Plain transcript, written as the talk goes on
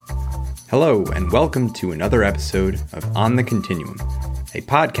Hello, and welcome to another episode of On the Continuum, a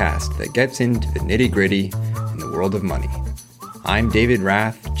podcast that gets into the nitty-gritty in the world of money. I'm David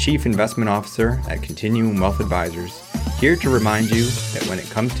Rath, Chief Investment Officer at Continuum Wealth Advisors, here to remind you that when it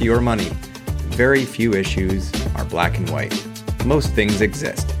comes to your money, very few issues are black and white. Most things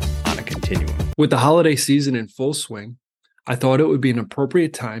exist on a continuum. With the holiday season in full swing, I thought it would be an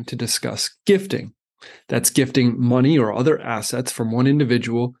appropriate time to discuss gifting. That's gifting money or other assets from one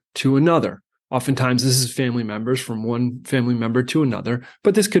individual to another. Oftentimes, this is family members from one family member to another,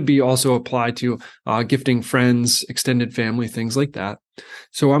 but this could be also applied to gifting friends, extended family, things like that.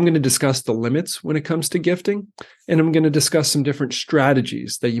 So I'm going to discuss the limits when it comes to gifting, and I'm going to discuss some different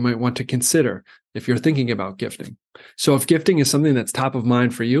strategies that you might want to consider if you're thinking about gifting. So if gifting is something that's top of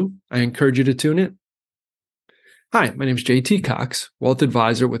mind for you, I encourage you to tune in. Hi, my name is JT Cox, Wealth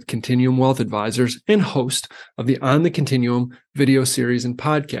Advisor with Continuum Wealth Advisors and host of the On the Continuum video series and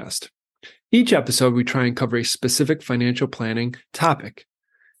podcast. Each episode, we try and cover a specific financial planning topic.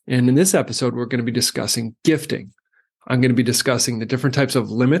 And in this episode, we're going to be discussing gifting. I'm going to be discussing the different types of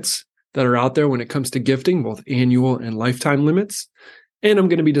limits that are out there when it comes to gifting, both annual and lifetime limits. And I'm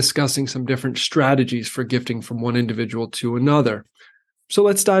going to be discussing some different strategies for gifting from one individual to another. So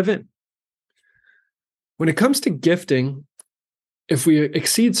let's dive in. When it comes to gifting, if we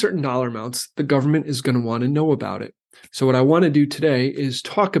exceed certain dollar amounts, the government is going to want to know about it. So what I want to do today is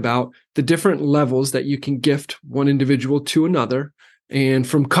talk about the different levels that you can gift one individual to another and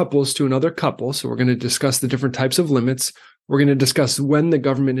from couples to another couple. So we're going to discuss the different types of limits. We're going to discuss when the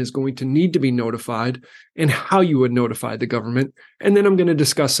government is going to need to be notified and how you would notify the government. And then I'm going to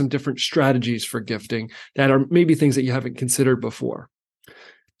discuss some different strategies for gifting that are maybe things that you haven't considered before.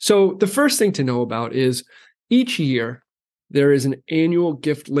 So the first thing to know about is each year, there is an annual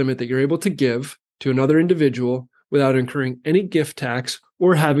gift limit that you're able to give to another individual without incurring any gift tax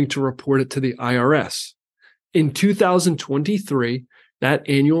or having to report it to the IRS. In 2023, that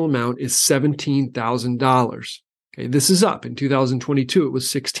annual amount is $17,000. Okay, this is up. In 2022, it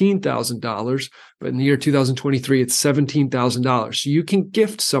was $16,000, but in the year 2023, it's $17,000. So you can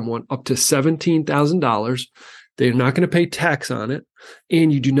gift someone up to $17,000. They're not going to pay tax on it,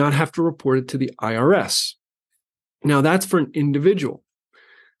 and you do not have to report it to the IRS. Now, that's for an individual.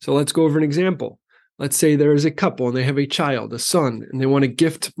 So let's go over an example. Let's say there is a couple and they have a child, a son, and they want to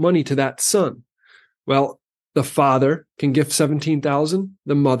gift money to that son. Well, the father can gift $17,000,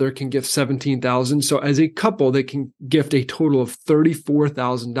 the mother can gift $17,000. So as a couple, they can gift a total of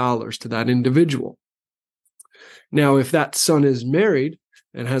 $34,000 to that individual. Now, if that son is married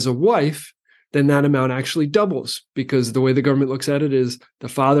and has a wife, then that amount actually doubles, because the way the government looks at it is the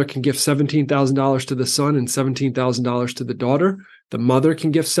father can gift $17,000 to the son and $17,000 to the daughter. The mother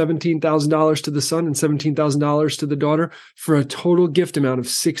can gift $17,000 to the son and $17,000 to the daughter for a total gift amount of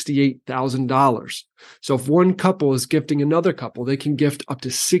 $68,000. So if one couple is gifting another couple, they can gift up to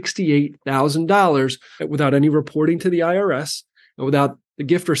 $68,000 without any reporting to the IRS and without the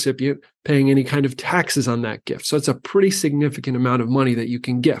gift recipient paying any kind of taxes on that gift. So it's a pretty significant amount of money that you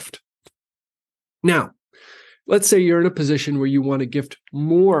can gift. Now, let's say you're in a position where you want to gift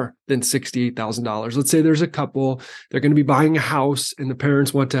more than $68,000. Let's say there's a couple, they're going to be buying a house and the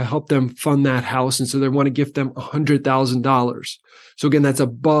parents want to help them fund that house. And so they want to gift them $100,000. So again, that's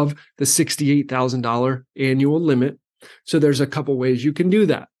above the $68,000 annual limit. So there's a couple ways you can do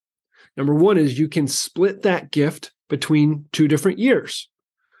that. Number one is you can split that gift between two different years.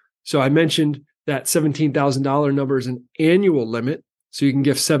 So I mentioned that $17,000 number is an annual limit. So you can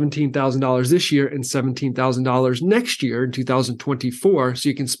gift $17,000 this year and $17,000 next year in 2024. So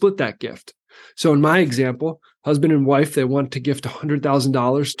you can split that gift. So in my example, husband and wife, they want to gift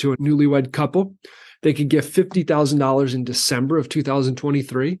 $100,000 to a newlywed couple. They could gift $50,000 in December of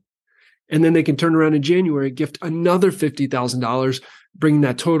 2023. And then they can turn around in January, gift another $50,000, bringing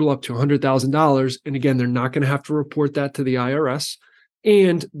that total up to $100,000. And again, they're not going to have to report that to the IRS.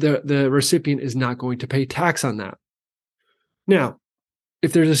 And the recipient is not going to pay tax on that. Now,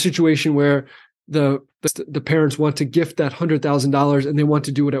 if there's a situation where the parents want to gift that $100,000 and they want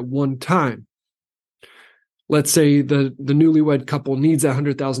to do it at one time, let's say the newlywed couple needs that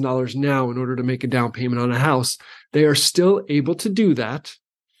 $100,000 now in order to make a down payment on a house, they are still able to do that.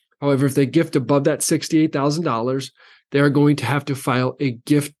 However, if they gift above that $68,000, they are going to have to file a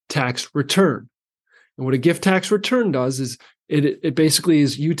gift tax return. And what a gift tax return does is it basically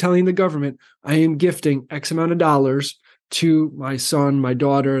is you telling the government, I am gifting X amount of dollars to my son, my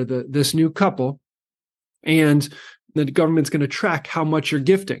daughter, this new couple, and the government's going to track how much you're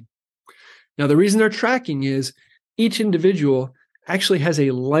gifting. Now, the reason they're tracking is each individual actually has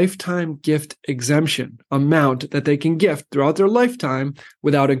a lifetime gift exemption amount that they can gift throughout their lifetime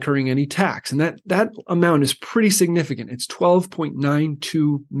without incurring any tax. And that amount is pretty significant. It's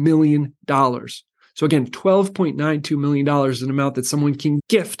 $12.92 million. So again, $12.92 million is an amount that someone can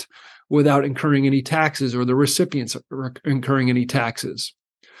gift without incurring any taxes, or the recipients are incurring any taxes.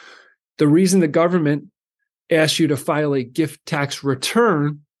 The reason the government asks you to file a gift tax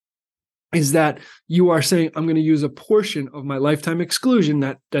return is that you are saying, I'm going to use a portion of my lifetime exclusion,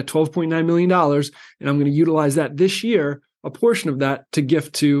 that $12.9 million, and I'm going to utilize that this year, a portion of that, to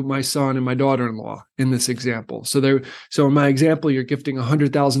gift to my son and my daughter-in-law in this example. So in my example, you're gifting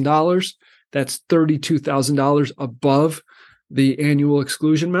 $100,000. That's $32,000 above the annual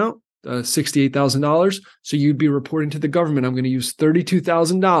exclusion amount, $68,000. So you'd be reporting to the government, I'm going to use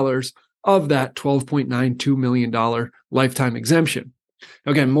 $32,000 of that $12.92 million lifetime exemption.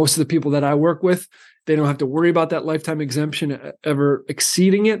 Again, most of the people that I work with, they don't have to worry about that lifetime exemption ever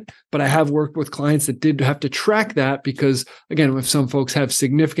exceeding it. But I have worked with clients that did have to track that because, again, if some folks have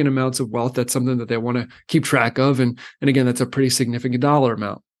significant amounts of wealth, that's something that they want to keep track of. And again, that's a pretty significant dollar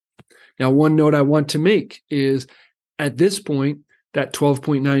amount. Now, one note I want to make is at this point, that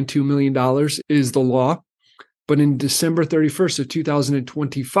 $12.92 million is the law. But in December 31st of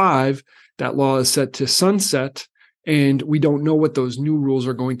 2025, that law is set to sunset. And we don't know what those new rules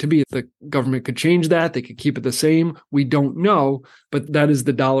are going to be. The government could change that. They could keep it the same. We don't know, but that is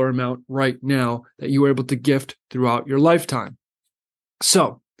the dollar amount right now that you were able to gift throughout your lifetime.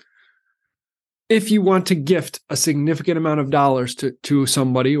 So if you want to gift a significant amount of dollars to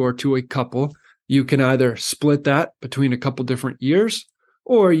somebody or to a couple, you can either split that between a couple different years,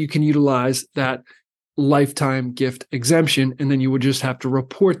 or you can utilize that lifetime gift exemption, and then you would just have to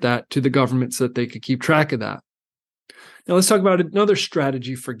report that to the government so that they could keep track of that. Now, let's talk about another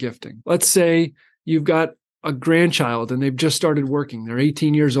strategy for gifting. Let's say you've got a grandchild and they've just started working. They're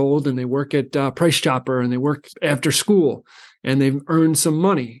 18 years old and they work at Price Chopper and they work after school and they've earned some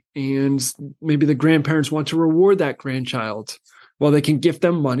money. And maybe the grandparents want to reward that grandchild. Well, they can gift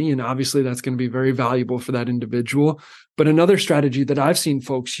them money, and obviously that's going to be very valuable for that individual. But another strategy that I've seen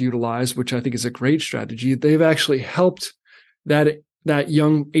folks utilize, which I think is a great strategy, they've actually helped that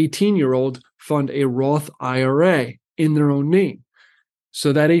young 18-year-old fund a Roth IRA in their own name.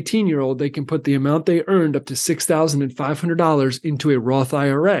 So that 18-year-old, they can put the amount they earned up to $6,500 into a Roth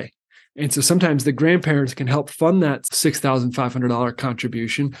IRA. And so sometimes the grandparents can help fund that $6,500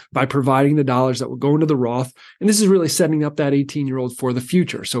 contribution by providing the dollars that will go into the Roth. And this is really setting up that 18-year-old for the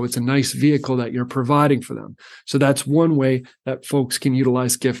future. So it's a nice vehicle that you're providing for them. So that's one way that folks can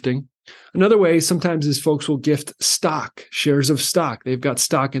utilize gifting. Another way sometimes is folks will gift stock, shares of stock. They've got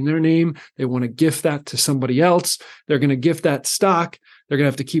stock in their name. They want to gift that to somebody else. They're going to gift that stock. They're going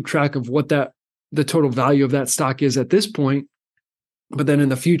to have to keep track of what the total value of that stock is at this point. But then in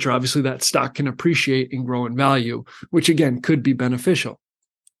the future, obviously that stock can appreciate and grow in value, which again could be beneficial.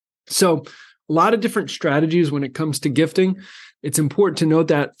 So a lot of different strategies when it comes to gifting. It's important to note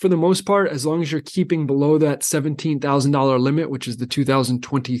that for the most part, as long as you're keeping below that $17,000 limit, which is the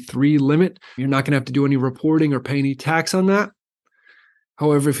 2023 limit, you're not going to have to do any reporting or pay any tax on that.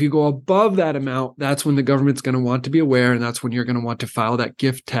 However, if you go above that amount, that's when the government's going to want to be aware, and that's when you're going to want to file that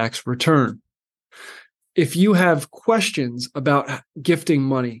gift tax return. If you have questions about gifting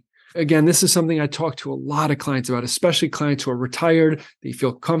money, again, this is something I talk to a lot of clients about, especially clients who are retired. They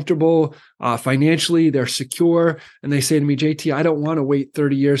feel comfortable financially, they're secure. And they say to me, JT, I don't want to wait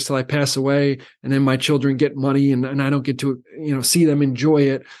 30 years till I pass away and then my children get money and I don't get to see them enjoy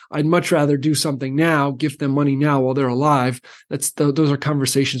it. I'd much rather do something now, gift them money now while they're alive. Those are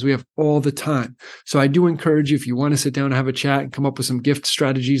conversations we have all the time. So I do encourage you, if you want to sit down and have a chat and come up with some gift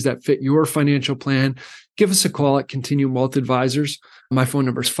strategies that fit your financial plan, give us a call at Continuum Wealth Advisors. My phone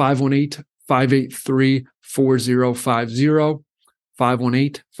number is 518-583-4050,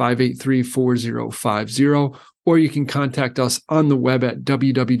 518-583-4050, or you can contact us on the web at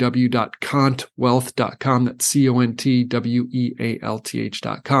www.contwealth.com. That's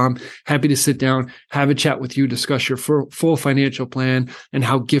CONTWEALTH.com. Happy to sit down, have a chat with you, discuss your full financial plan and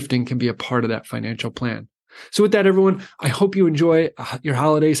how gifting can be a part of that financial plan. So with that, everyone, I hope you enjoy your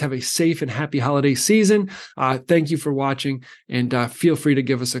holidays. Have a safe and happy holiday season. Thank you for watching, and feel free to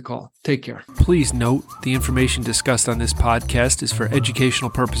give us a call. Take care. Please note, the information discussed on this podcast is for educational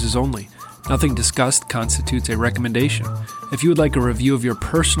purposes only. Nothing discussed constitutes a recommendation. If you would like a review of your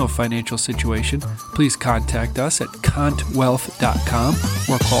personal financial situation, please contact us at contwealth.com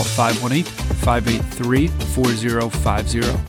or call 518-583-4050.